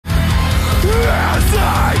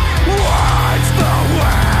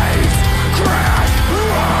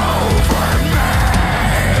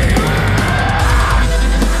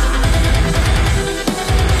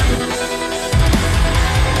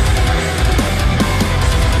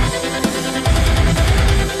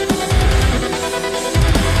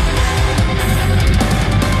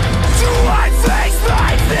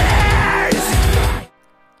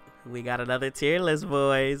got another tier list,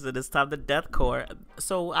 boys, and it's time to Deathcore.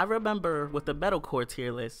 So I remember with the metalcore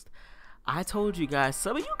tier list, I told you guys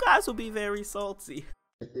some of you guys will be very salty.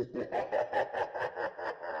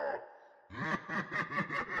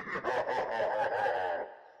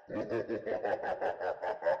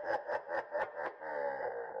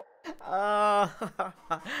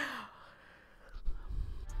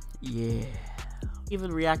 Yeah.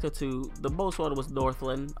 Even reacted to the most one was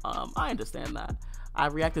Northland. I understand that. I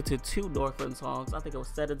reacted to 2 Northland songs. I think it was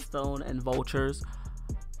Set in Stone and Vultures.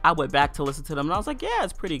 I went back to listen to them and I was like, yeah,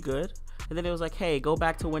 it's pretty good. And then it was like, hey, go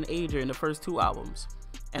back to When Adrian, the first 2 albums.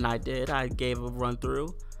 And I did. I gave a run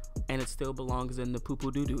through, and it still belongs in the poo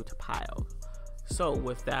poo doo doo pile. So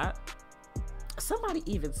with that, somebody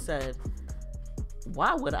even said,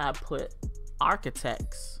 why would I put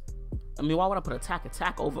Architects? I mean, why would I put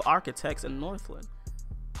Attack over Architects and Northland?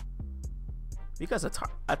 Because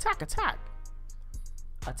Attack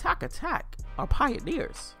are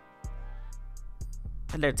pioneers.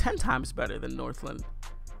 And they're 10 times better than Northland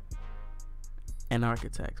and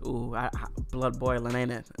Architects. Ooh, blood boiling,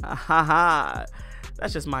 ain't it?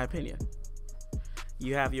 That's just my opinion.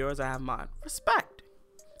 You have yours, I have mine. Respect.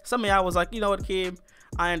 Some of y'all was like, you know what, Keem?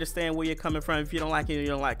 I understand where you're coming from. If you don't like it, you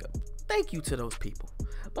don't like it. Thank you to those people.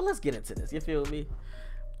 But let's get into this. You feel me?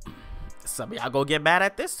 Some of y'all go get mad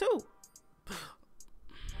at this too.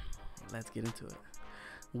 Let's get into it.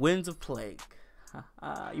 Winds of Plague.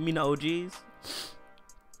 You mean the OGs? You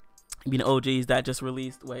mean the OGs that just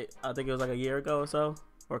released, wait, I think it was like a year ago or so,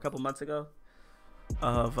 or a couple months ago,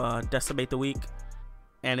 of Decimate the Week.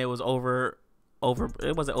 And it was it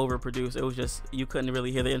wasn't overproduced. It was just, you couldn't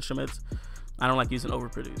really hear the instruments. I don't like using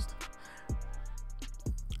overproduced.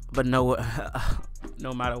 But no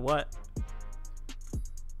matter what,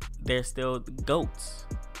 they're still GOATs.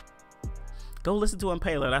 Go listen to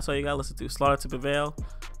Impaler. That's all you gotta listen to. Slaughter to Prevail.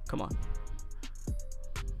 Come on.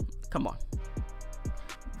 Come on.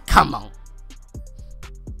 Come on.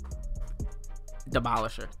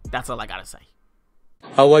 Demolisher. That's all I gotta say.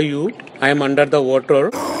 How are you? I am under the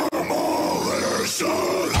water.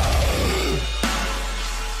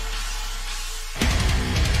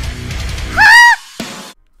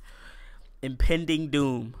 Impending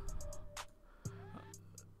Doom.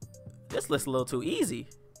 This list a little too easy.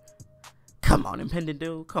 Come on, Impending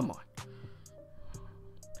Doom. Come on.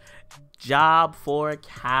 Job for a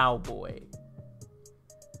Cowboy.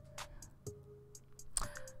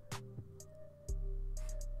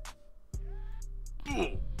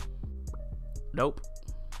 Nope.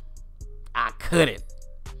 I couldn't.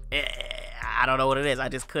 I don't know what it is. I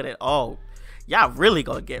just couldn't. Oh, y'all really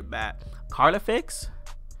gonna get mad. Carlifix?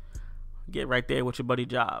 Get right there with your buddy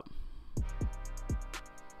Job.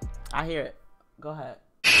 I hear it. Go ahead.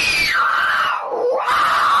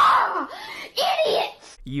 Idiot!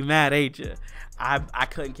 You mad, ain't you? I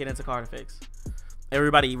couldn't get into Carlifix.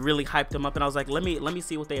 Everybody really hyped them up, and I was like, let me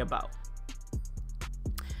see what they about.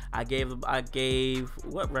 I gave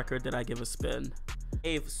what record did I give a spin? I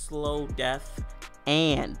gave Slow Death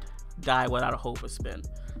and Die Without a Hope a spin.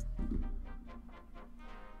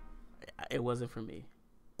 It wasn't for me.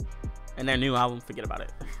 And their new album, forget about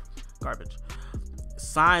it. Garbage.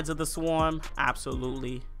 Signs of the Swarm,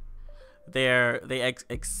 absolutely. They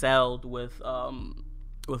excelled with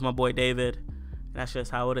my boy David. And that's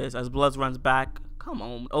just how it is. As Bloods runs back, come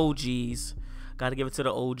on, OGs. Got to give it to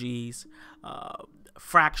the OGs.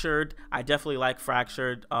 Fractured, I definitely like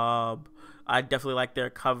Fractured. I definitely like their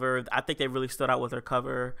cover. I think they really stood out with their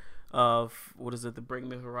cover of, what is it, the Bring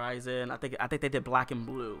Me Horizon. I think they did Black and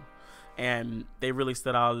Blue, and they really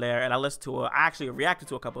stood out there. And I actually reacted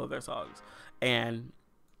to a couple of their songs, and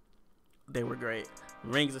they were great.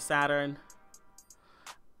 Rings of Saturn,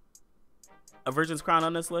 a Virgin's Crown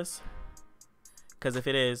on this list, because if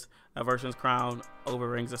it is, a Virgin's Crown over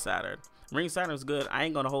Rings of Saturn. Rings of Saturn is good. I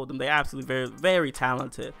ain't gonna hold them. They're absolutely very, very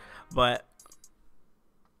talented, but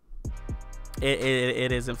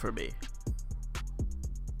it isn't for me.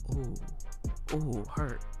 Ooh,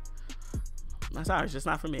 hurt. I'm sorry, it's just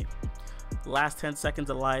not for me. Last 10 Seconds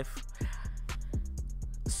of Life.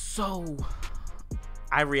 So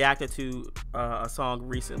I reacted to a song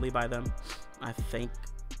recently by them, I think,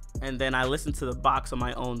 and then I listened to the box on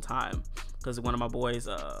my own time because one of my boys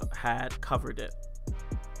had covered it.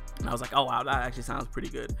 And I was like, oh wow, that actually sounds pretty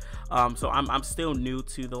good. So I'm still new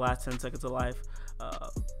to the Last 10 Seconds of Life.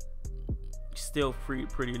 Still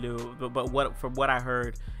pretty new, but from what I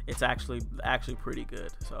heard, it's actually pretty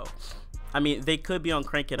good. So I mean, they could be on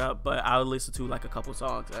Crank It Up, but I'll listen to like a couple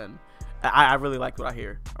songs, and I really liked what I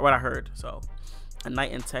heard. So A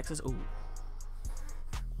Night in Texas,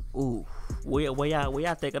 where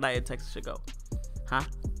y'all think A Night in Texas should go, huh?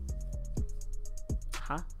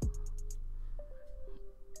 Huh?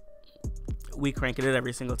 We cranking it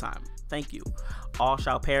every single time. Thank you. All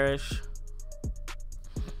shall perish.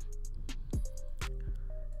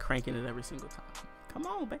 Cranking it every single time. Come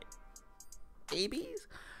on, babies.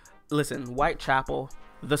 Listen, Whitechapel,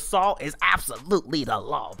 the salt is absolutely the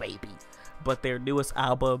law, baby. But their newest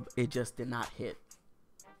album, it just did not hit.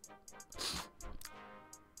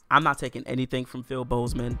 I'm not taking anything from Phil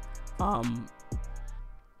Bozeman.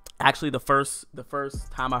 Actually, the first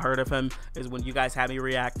time I heard of him is when you guys had me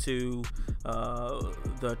react to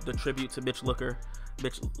the tribute to Mitch Lucker,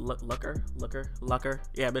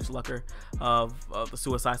 of the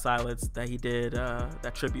Suicide Silence that he did,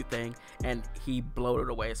 that tribute thing, and he blowed it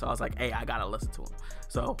away. So I was like, hey, I gotta listen to him.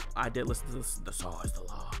 So I did listen to this. The Saw is the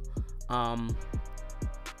Law.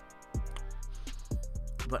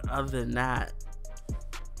 But other than that,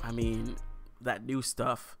 I mean, that new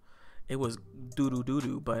stuff, it was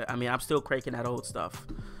doo-doo. But I mean, I'm still cranking that old stuff.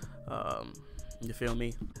 You feel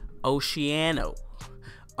me? Oceano.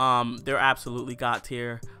 They're absolutely god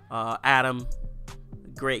tier. Adam,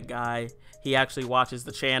 great guy. He actually watches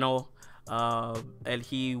the channel, and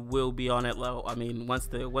he will be on it low. I mean, once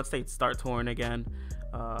they start touring again,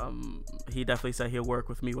 he definitely said he'll work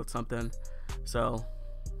with me with something. So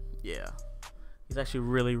yeah, he's actually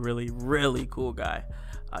really cool guy.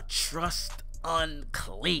 Trust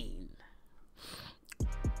Unclean.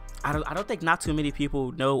 I don't think not too many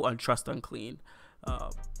people know Trust Unclean,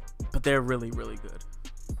 but they're really good.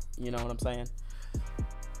 You know what I'm saying?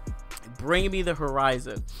 Bring Me the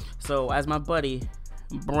Horizon. So as my buddy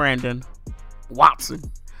Brandon Watson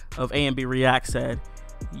of A&B React said,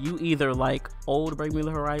 you either like old Bring Me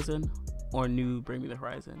the Horizon or new Bring Me the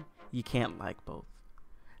Horizon. You can't like both.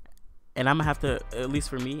 And I'm gonna have to, at least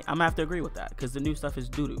for me, I'm gonna have to agree with that, because the new stuff is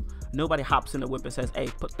doo-doo. Nobody hops in the whip and says, hey,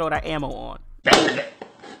 throw that ammo on.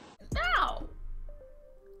 No.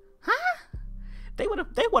 Huh? They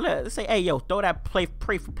wanna say, hey, yo, throw that Pray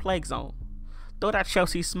for Plagues on. Throw that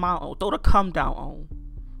Chelsea Smile on. Throw the Come Down on.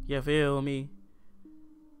 You feel me?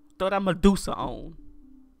 Throw that Medusa on.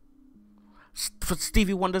 For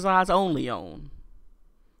Stevie Wonder's Eyes Only on.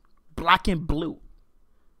 Black and Blue.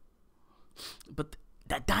 But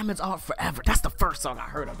that Diamonds Are Forever, that's the first song I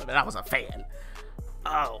heard of it, and I was a fan.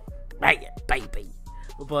 Oh, man, baby.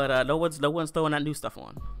 But no one's throwing that new stuff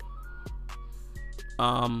on.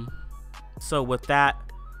 So with that,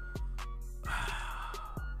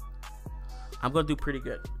 I'm gonna do pretty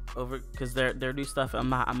good over, because their new stuff I'm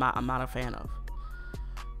not a fan of,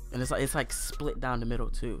 and it's like split down the middle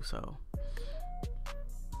too. So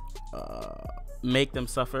Make Them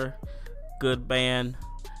Suffer, good band.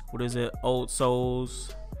 What is it? Old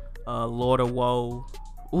Souls, Lord of Woe.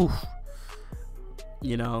 Oof.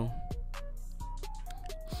 You know.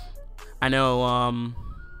 I know.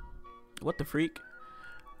 What the Freak?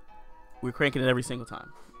 We're cranking it every single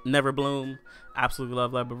time. Never Bloom. Absolutely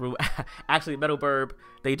love Never Bloom. Actually, Metal Burb,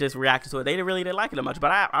 they just reacted to it. They didn't like it that much,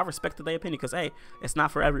 but I respected their opinion, because hey, it's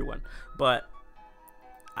not for everyone. But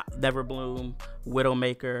Never Bloom,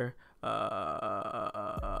 Widowmaker.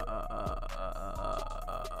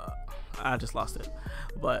 I just lost it,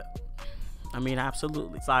 but I mean,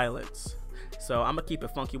 absolutely Silence. So I'm gonna keep it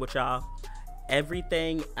funky with y'all.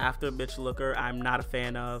 Everything after Mitch Lucker, I'm not a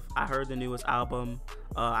fan of. I heard the newest album.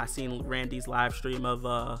 I seen Randy's live stream of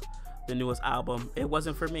the newest album. It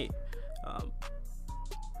wasn't for me.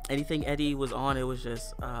 Anything Eddie was on, it was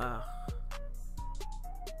just I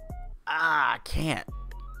can't.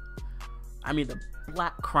 I mean, the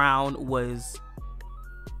Black Crown was,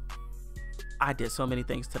 I did so many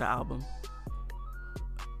things to the album.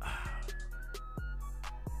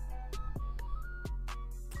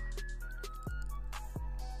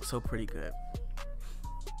 So pretty good,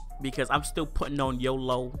 because I'm still putting on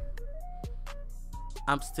YOLO.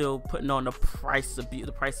 I'm still putting on the price of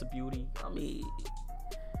beauty. I mean,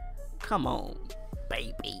 come on,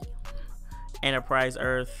 baby. Enterprise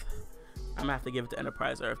Earth. I'm gonna have to give it to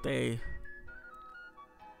Enterprise Earth. They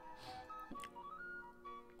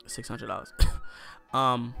 $600.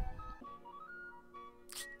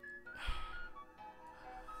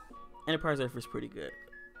 Enterprise Earth is pretty good.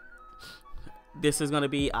 This is going to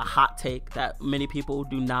be a hot take that many people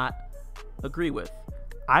do not agree with.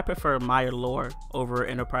 I prefer Meyer Lore over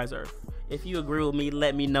Enterprise Earth. If you agree with me,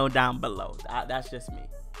 let me know down below. That's just me.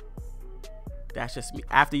 That's just me.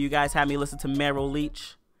 After you guys had me listen to Meryl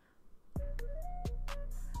Leach,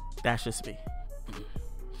 that's just me.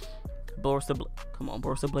 Boris the Blade. Come on,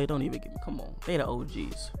 Boris the Blade. Don't even get me. Come on. They the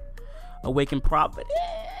OGs. Awakened Providence.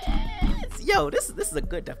 Yo, this is a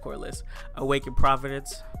good deathcore list. Awakened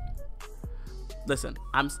Providence. Listen,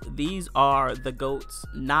 these are the GOATs,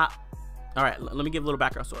 not All right, let me give a little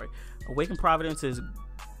background story. Awaken Providence is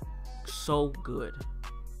so good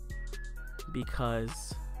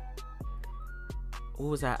because what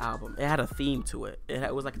was that album? It had a theme to it.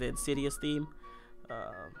 It was like the Insidious theme,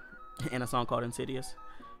 and a song called Insidious.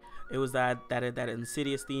 It was that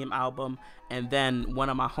Insidious theme album, and then one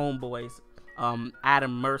of my homeboys,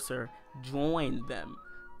 Adam Mercer, joined them,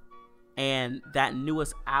 and that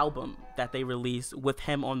newest album that they released with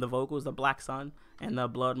him on the vocals, the Black Sun and the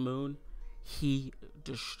Blood Moon, he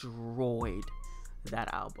destroyed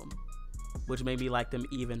that album, which made me like them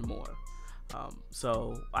even more.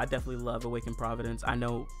 So I definitely love Awaken Providence. I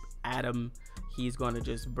know Adam, he's going to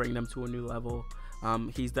just bring them to a new level.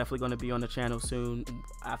 He's definitely going to be on the channel soon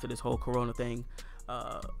after this whole Corona thing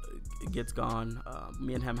gets gone.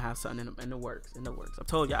 Me and him have something in the works. I've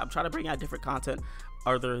told you, I'm trying to bring out different content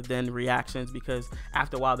other than reactions, because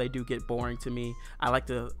after a while they do get boring to me. I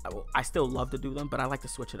still love to do them, but I like to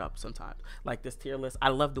switch it up sometimes. Like this tier list, I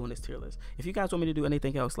love doing this tier list. If you guys want me to do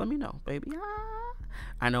anything else, let me know, baby.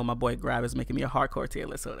 I know my boy Grab is making me a hardcore tier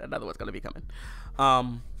list, so another one's gonna be coming. But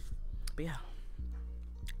yeah,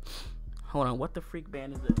 hold on, what the freak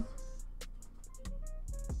band is this?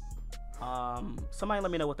 Somebody let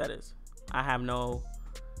me know what that is. I have no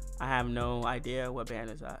idea what band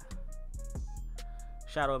is that.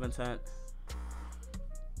 Shadow of Intent.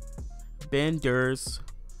 Ben Durr's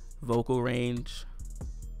vocal range,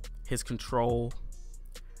 his control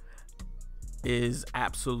is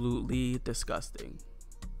absolutely disgusting.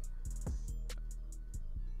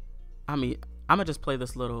 I mean, I'm gonna just play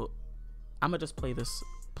this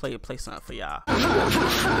play something for y'all.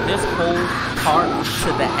 This whole part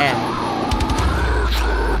to the end.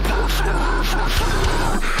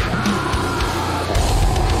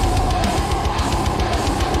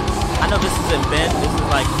 I know this isn't Ben, this is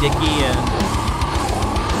like Dickie and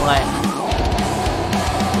what?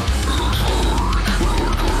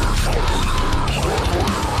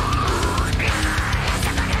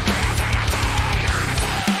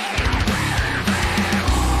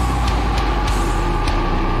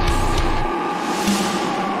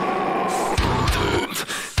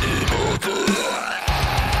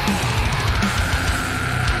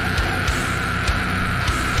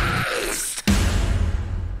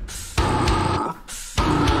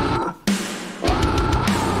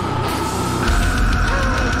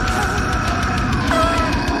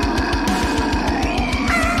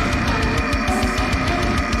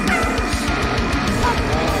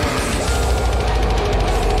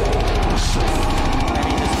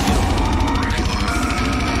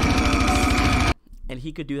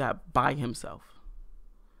 He could do that by himself.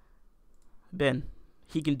 Ben,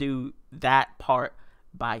 he can do that part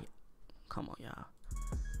by, come on y'all,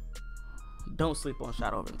 don't sleep on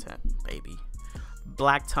Shadow of Intent, baby.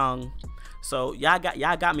 Black Tongue. So y'all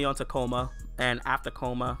got me onto Coma, and after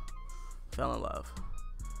Coma, fell in love.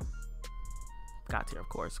 Got here, of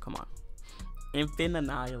course. Come on. Infant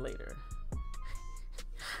Annihilator.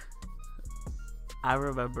 I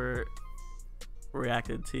remember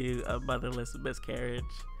reacted to a motherless miscarriage,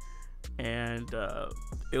 and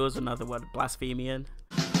it was another one, Blasphemian.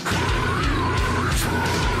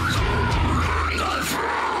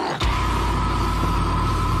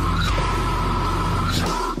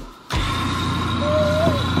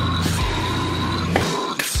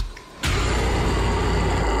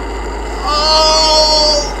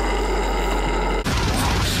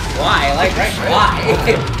 Why? Like, right? Why?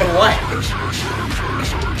 What?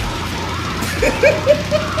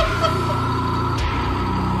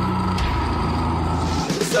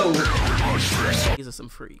 So these are some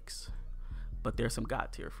freaks, but there's some god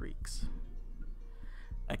tier freaks.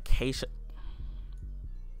 Acacia.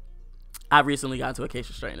 I recently got into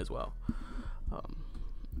Acacia Strain as well,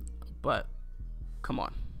 but come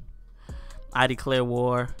on. I declare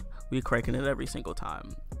war. We cranking it every single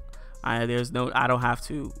time. I don't have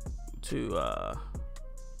to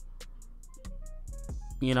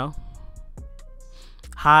you know.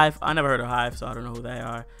 Hive, I never heard of Hive, so I don't know who they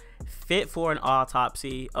are. Fit for an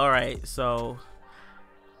Autopsy. Alright, so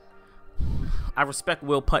I respect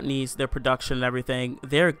Will Putney's, their production and everything.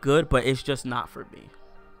 They're good, but it's just not for me.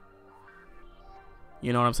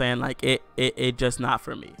 You know what I'm saying? Like, it just not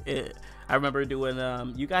for me. I remember doing,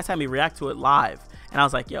 you guys had me react to it live, and I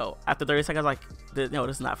was like, yo, after 30 seconds, I was like, no,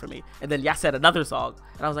 this is not for me. And then y'all said another song,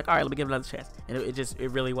 and I was like, all right, let me give it another chance. And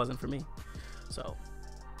it really wasn't for me. So,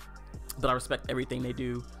 but I respect everything they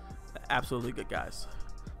do. Absolutely good guys.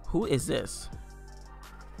 Who is this?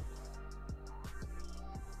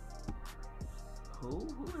 Who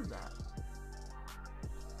is that?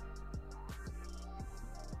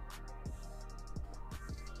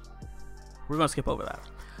 We're gonna skip over that.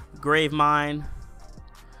 Grave Mine,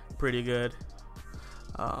 pretty good.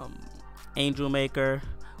 Angel Maker,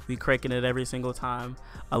 we cranking it every single time.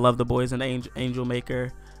 I love the boys in Angel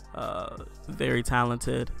Maker. Very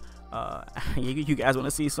talented. You guys want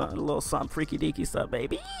to see something, a little something freaky deaky stuff,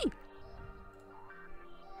 baby?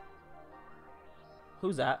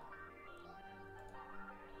 Who's that?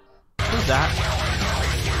 Who's that?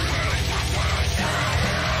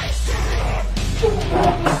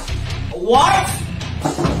 What?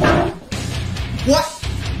 What?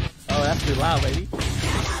 Oh, that's too loud, baby.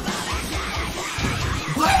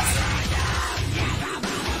 What?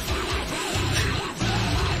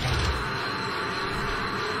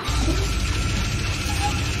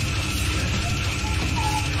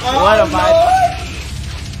 What am I?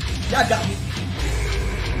 Y'all got me.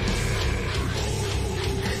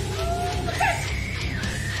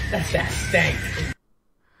 That stank.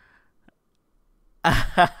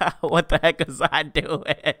 What the heck was I doing?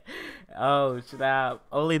 Oh snap!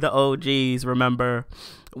 Only the OGs remember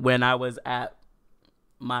when I was at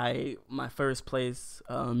my first place.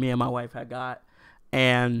 Me and my wife had got,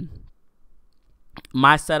 and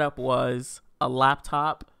my setup was a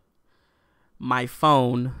laptop, my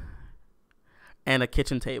phone, and a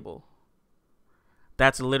kitchen table.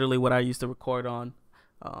 That's literally what I used to record on.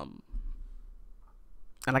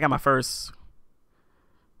 And I got my first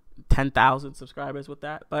 10,000 subscribers with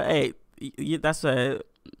that. But hey, that's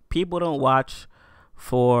people don't watch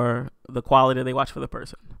for the quality, they watch for the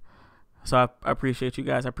person. So I appreciate you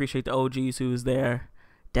guys. I appreciate the OGs who's there.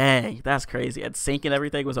 Dang, that's crazy. And syncing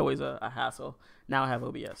everything was always a hassle. Now I have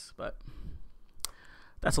OBS, but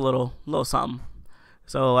that's a little something.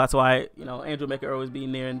 So that's why, Angel Maker always be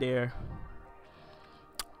near and dear.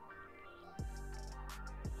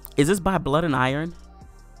 Is this by Blood and Iron?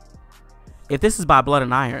 If this is by Blood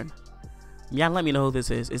and Iron, yeah, let me know who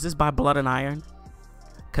this is. Is this by Blood and Iron?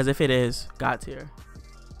 Because if it is, God tier.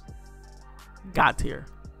 God tier.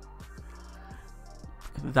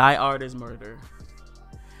 Thy art is murder.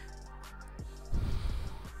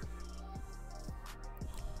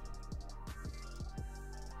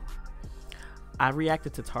 I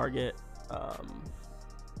reacted to Target. I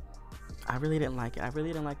really didn't like it. I really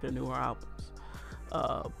didn't like their newer albums.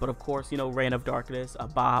 But of course, Reign of Darkness, a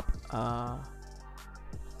bop.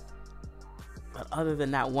 But other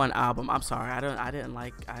than that one album, I'm sorry, I didn't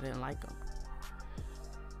like them.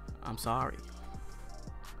 I'm sorry.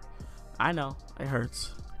 I know it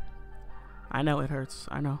hurts. I know it hurts.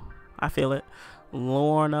 I know. I feel it.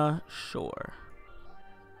 Lorna Shore.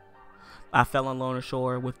 I fell on Lorna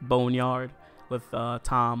Shore with Boneyard, with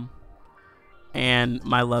Tom, and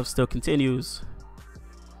my love still continues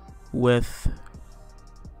with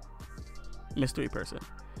Mystery Person.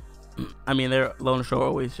 I mean, their Lorna Shore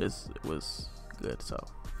always just was good, so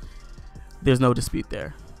there's no dispute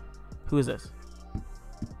there. Who is this?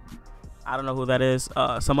 I don't know who that is.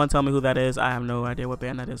 Someone tell me who that is. I have no idea what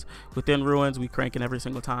band that is. Within Ruins, we cranking every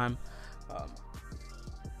single time.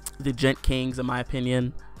 The Gent Kings, in my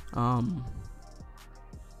opinion. And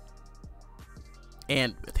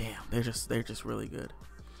damn, they're just really good.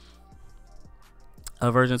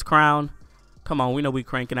 A Virgin's Crown. Come on, we know we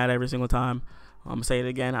cranking that every single time. I'm gonna say it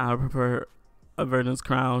again. I prefer A Virgin's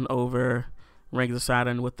Crown over Rings of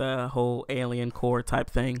Saturn with the whole alien core type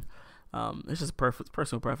thing. It's just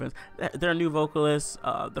personal preference. Their new vocalist,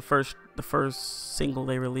 the first single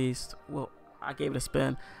they released, well, I gave it a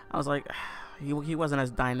spin. I was like, he wasn't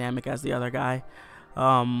as dynamic as the other guy.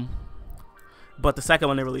 But the second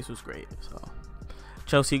one they released was great. So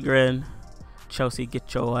Chelsea Grin, Chelsea,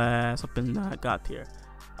 get your ass up in God tier.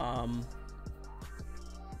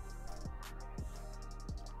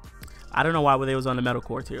 I don't know why they was on the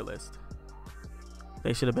metalcore tier list.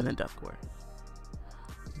 They should have been in deathcore.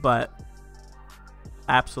 But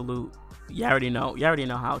absolute, you already know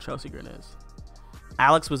how Chelsea Grin is.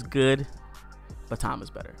 Alex was good, but Tom is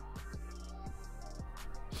better.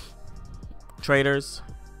 Traders,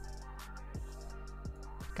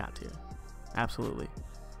 God tier, absolutely.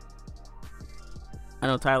 I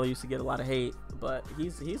know Tyler used to get a lot of hate, but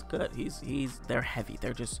he's good. They're heavy.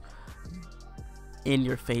 They're just in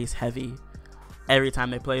your face heavy. Every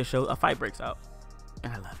time they play a show, a fight breaks out,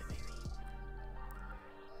 and I love it, baby.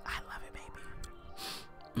 I love it,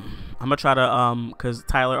 baby. I'm gonna try to because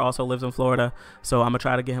Tyler also lives in Florida, so I'm gonna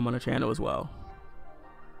try to get him on the channel as well.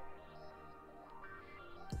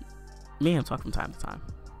 Me and him talk from time to time.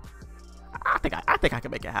 I think I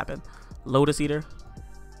can make it happen. Lotus Eater.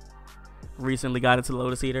 Recently got into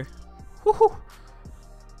Lotus Eater. Woohoo!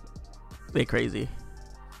 They crazy.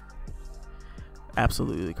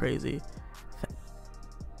 Absolutely crazy.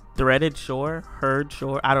 Threaded Shore, Heard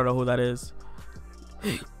Shore. I don't know who that is.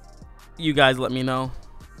 You guys let me know.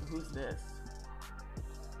 Who's this?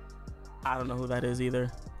 I don't know who that is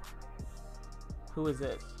either. Who is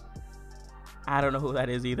this? I don't know who that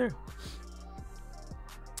is either.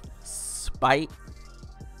 Spite.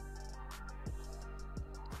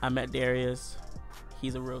 I met Darius.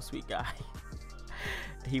 He's a real sweet guy.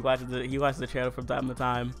 He watches the channel from time to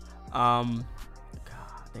time. God,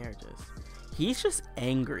 he's just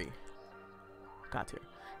angry. Got here.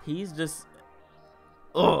 He's just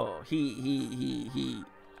he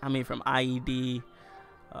I mean, from IED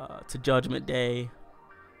to Judgment Day.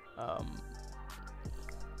 What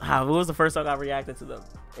was the first song I reacted to them?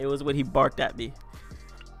 It was when he barked at me,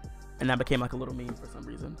 and that became like a little meme for some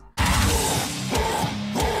reason.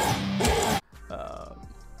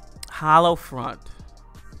 Hollow Front,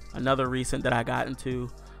 another recent that I got into.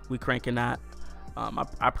 We cranking that. I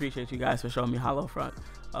appreciate you guys for showing me Hollow Front.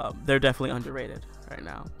 They're definitely underrated right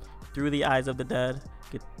now. Through the Eyes of the Dead.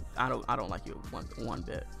 I don't like you one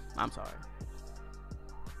bit. I'm sorry.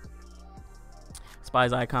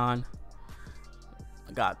 Spies Icon.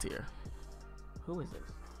 God tier. Who is this?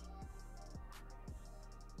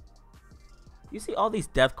 You see all these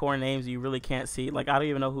deathcore names you really can't see. Like, I don't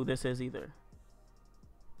even know who this is either.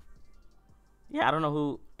 Yeah, I don't know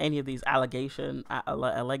who any of these Allegion. I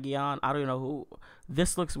don't even know who.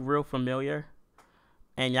 This looks real familiar.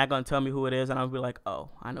 And y'all gonna tell me who it is, and I'll be like, oh,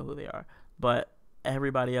 I know who they are. But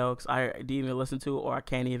everybody else, I didn't even listen to, or I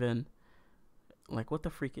can't even. Like, what the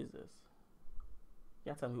freak is this?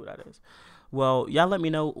 Y'all tell me who that is. Well, y'all let me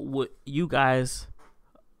know what you guys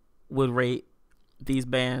would rate these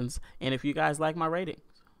bands, and if you guys like my ratings.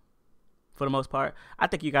 For the most part, I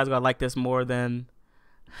think you guys are gonna like this more than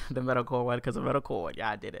the metalcore one, because the metalcore one, yeah,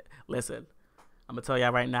 I did it. Listen, I'm gonna tell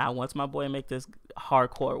y'all right now, once my boy make this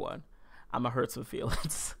hardcore one, I'm gonna hurt some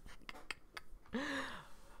feelings.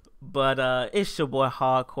 But it's your boy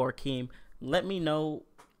Hardcore Keem. Let me know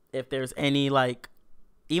if there's any, like,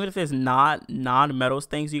 even if there's non-metals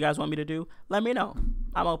things you guys want me to do, let me know.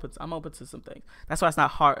 I'm open to some things. That's why it's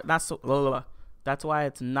not hard. That's why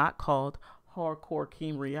it's not called Hardcore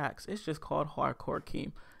Keem Reacts. It's just called Hardcore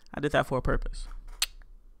Keem. I did that for a purpose.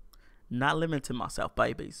 Not limiting myself,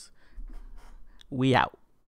 babies. We out.